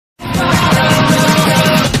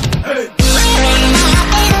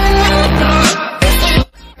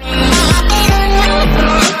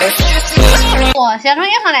小朋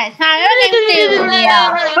友来唱，有点无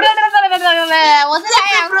聊。我是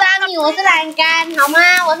太阳桑尼，我是栏杆，好吗？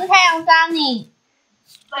我是太阳桑尼。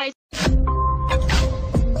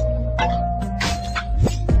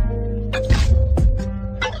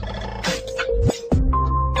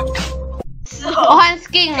我换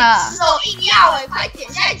skin 了。手硬要快点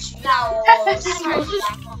下去啦！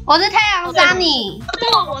我是太阳桑尼。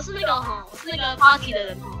我是那个我是那个 party 的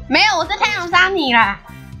人没有，我是太阳桑尼啦。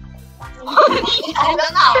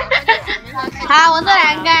好，我是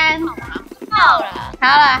栏杆。好了，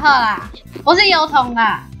好啦，我是油桶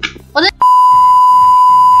啦，我是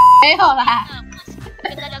没有啦。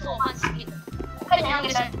跟大家说我换 skin 的，快点让那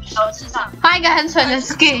个小智障换一个很蠢的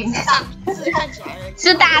skin， 看起来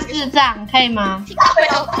是大智障，可以吗？不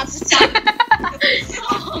要大智障。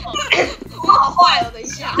我好坏哦，等一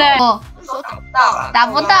下。对，手打不到啦，打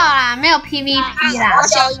不到啦，没有 PVP 啦，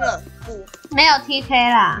消音了，没有 TK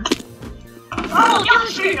啦。又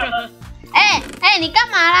是人。你干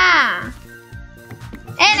嘛啦？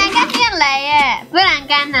栏杆变雷耶，不是栏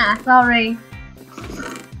杆呐 ，sorry。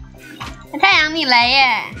太阳你雷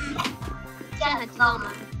耶，现在才知道吗？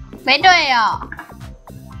没队友。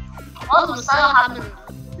我要怎么杀掉他们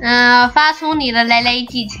呢？发出你的雷雷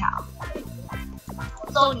技巧。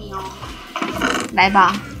我揍你哦！来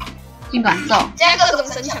吧，尽管揍。加各种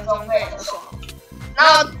神抢装备，然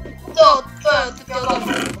后就丢动物。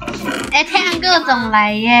太阳各种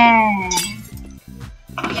来耶。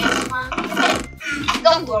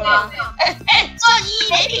中毒了吗？赚1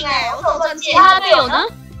雷品我手赚剑。他队友呢？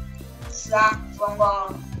死啊，光光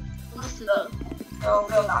了。我死了。被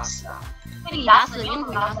我打死啊！被你打死，你用什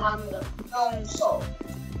么打死他们的？用手。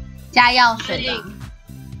加药水吧。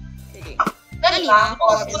那你吗？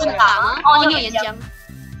不能打吗？哦，你有岩浆。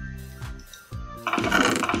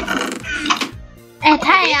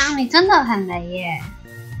太阳你真的很雷耶。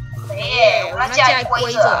雷耶，我要加一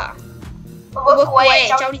规则啊。不归，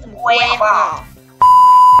教你怎么归好不好？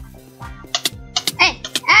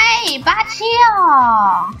霸气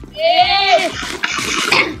哦！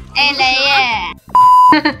雷耶！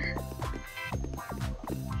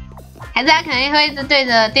还是他可能会一直对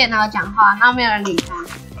着电脑讲话，然后没有人理他，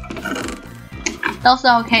都是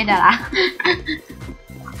OK 的啦。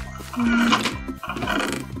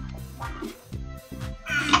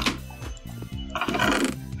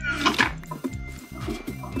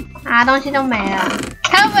东西都没了，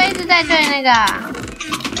他会不会一直在对那个？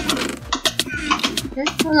为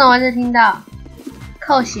什么我一直听到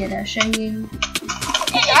扣血的声音？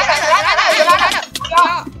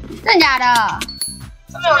真的假的？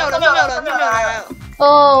没有了。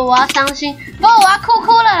哦，我要伤心，我要哭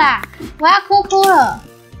了啦！我要哭了。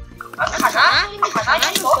砍啊！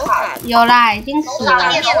有啦，已经死了。有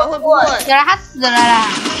啦，他死了啦。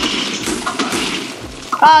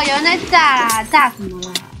有人在炸啦，炸什么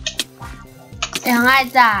了？很爱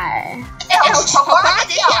炸好快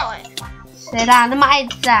直接掉谁啦？那么爱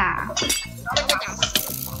炸？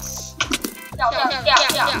掉！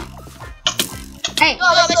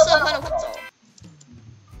要被射翻了，快走！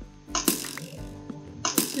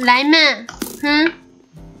来嘛，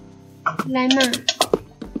来嘛！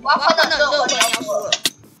我要翻到这，我要输了。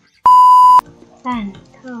烂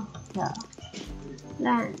透了！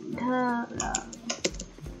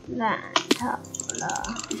烂透了！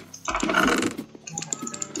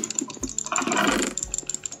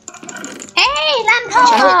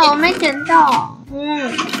我没捡到。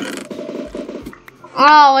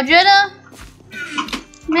我觉得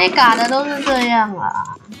Mega 的都是这样啦。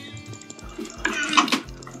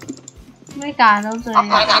Mega 都这样。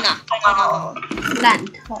烂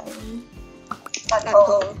透。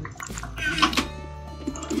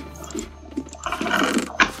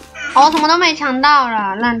我什么都没抢到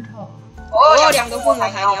了，烂透。我有2个混合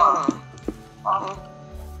还要吗？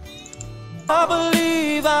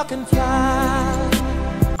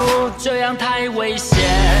这样太危险。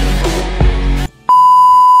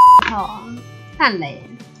太雷了，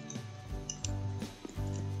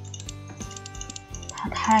他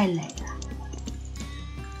太雷了。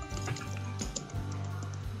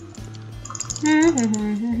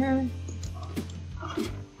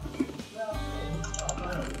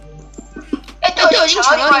队友已经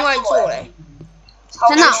抢到另外一座嘞，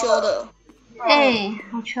真的修的。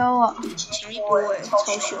好秋哦！抢一波超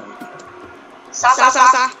凶！杀！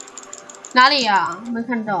哪里啊？没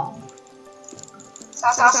看到。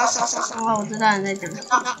杀！我知道你在讲什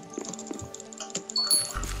么。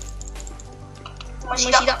我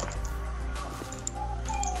洗的。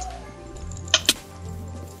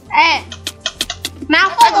拿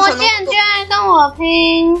复活剑居然跟我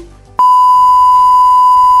拼！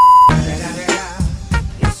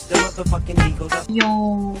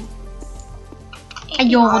哟，哎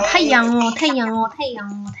呦，太阳哦，太阳哦，太阳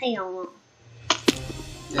哦，太阳哦，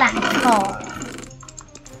烂透，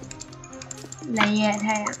来耶，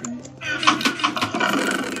太阳。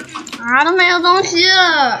啊，都没有东西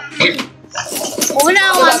了，我不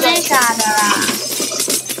想玩那嘎的啦，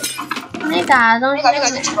那嘎的东西。哎，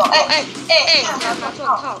你要拿错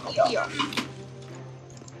套，有。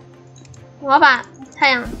我要把太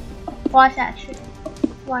阳挖下去，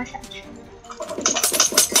挖下去。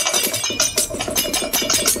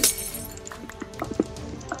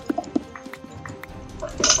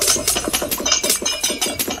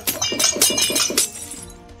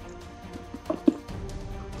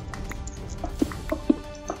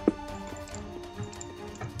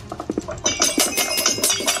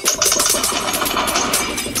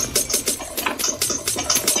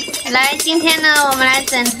来，今天呢，我们来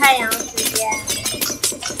整太阳时间。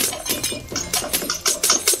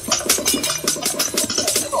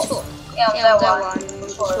错，要在玩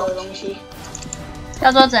错的东西，叫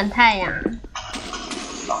做整太阳。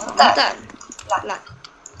蛋，烂。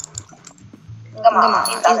你干嘛？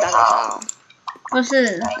你打给他？不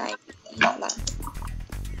是。烂。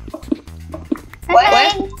喂。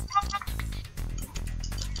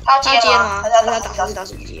他接吗？他打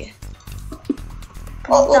手机。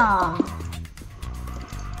不知道。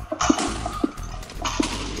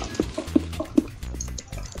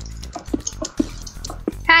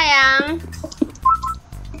太阳，终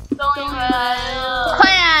于来了！快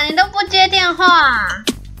啊！你都不接电话，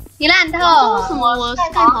你烂透！为什么我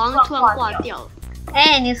Skype 好像突然挂掉了？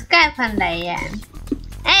哎，你 Skype 很雷耶！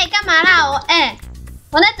哎，干嘛啦？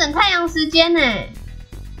我在整太阳时间呢。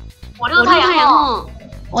我就是太阳哦。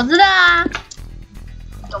我知道啊。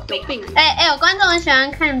有病！哎，有观众很喜欢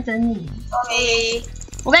看整你。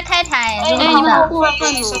我在开台，哎，你们好过分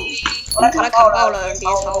哦！我来卡爆了，别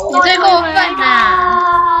吵我！你最过分啦！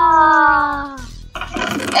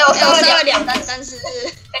哎，我杀了2单，但是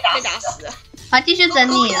被打死了。我继续整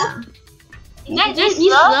你了。你死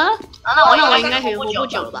了？那我应该可以活不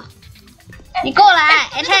久了吧？你过来，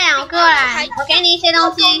哎，太阳过来，我给你一些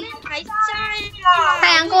东西。还在啦！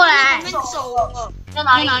太阳过来。走了。在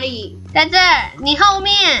哪里？在这儿，你后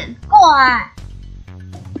面过来。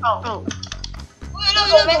哦。我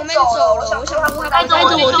没走了，我想说他带着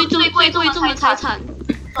我最贵重的财产。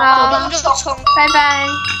好，拜拜。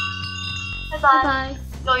拜拜。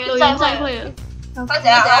有缘再会了。他怎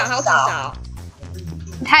样？他要自杀？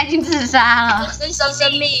他已经自杀了。珍惜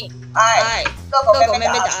生命。哎，热狗妹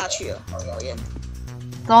被打下去了，好讨厌。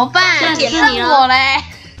怎么办？只剩我嘞。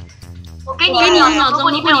我给你5秒钟，如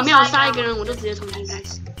果你没有杀一个人，我就直接重新开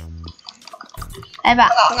始。来吧，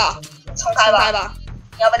重开吧，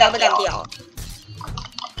你要被干掉。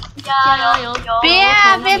加油！别你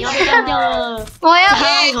要被干掉了！我要你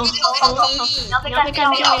要被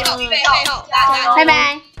干掉了！拜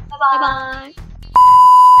拜。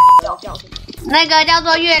那个叫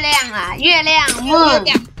做月亮啊，月亮 moon，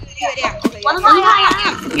 我的太阳，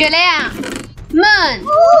月亮 moon，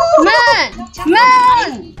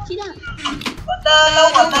 鸡蛋。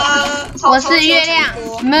我是月亮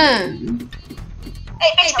moon。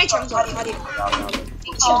被抢走了，差点。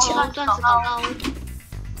钻石宝刀。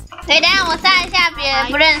等一下，我杀一下别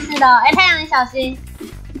人不认识的。哎，太阳你小心。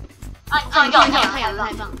啊，你叫太阳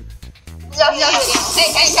太棒。哎，烧人家，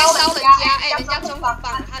哎，人家中棒，他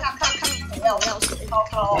看你没有钥匙，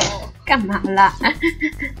靠！干嘛啦？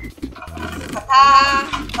他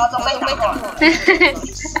中被打了。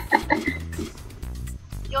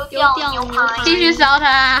丢掉牛排。继续烧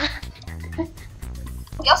他。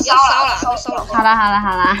不要烧了。好了。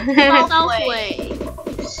烧毁。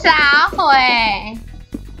烧毁。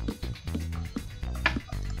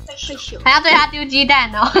还要对他丢鸡蛋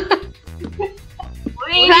哦。不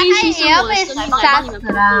然他也要被杀死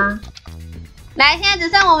了。来，现在只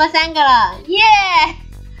剩我们3个了，耶！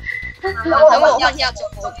等我换一下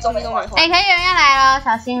终于换。哎，可以有人要来了，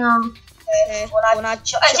小心哦。我拿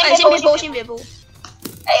球。哎，先别播。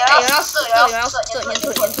哎，有人要射，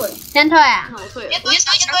先退啊！我退了。先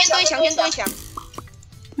堆墙。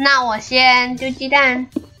那我先丢鸡蛋。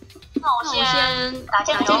那我先打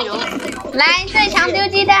酱油。来，最强丢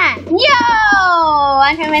鸡蛋，哟，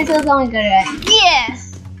完全没射中一个人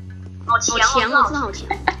 ，yes。好强哦，真的好强。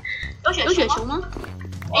有雪球吗？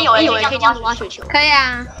哎，有可以这样子挖雪球。可以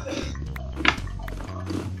啊。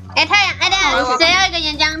哎，太阳，哎，谁要一个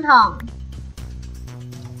岩浆桶？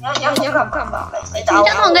岩浆桶干嘛？岩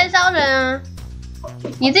浆桶可以烧人啊。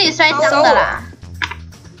你自己摔伤的啦。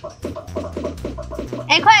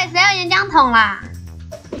哎，快，谁要岩浆桶啦？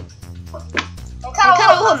你看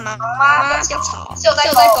我很忙吗？不要吵，就在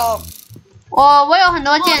攻。我有很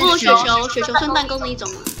多件事。雪球算弹弓的一种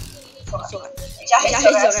吗？算。加黑手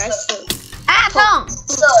来射。阿痛。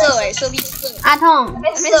射壁射。阿痛。还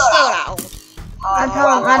没射啦。阿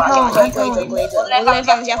痛。规则。我这边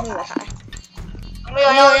放一下父母台。没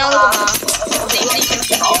有要那个吗？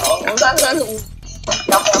我35。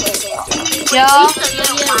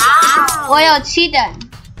我有7等，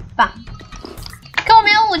棒。可我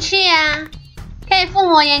没有武器啊，可以附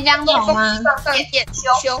魔岩浆桶吗？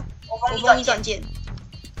修，我帮你转件。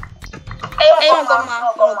A 用弓吗？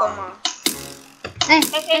哎，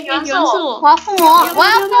有人是我，我要附魔，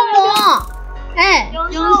哎，有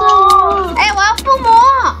人是我，哎，我要附魔。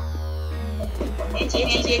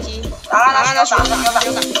接机，打到手上，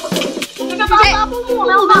我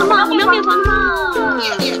们要灭团吗？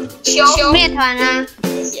修灭团啊！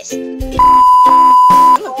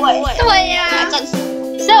对呀，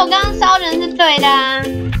所以我刚刚烧人是对的啊，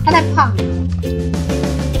他太胖了。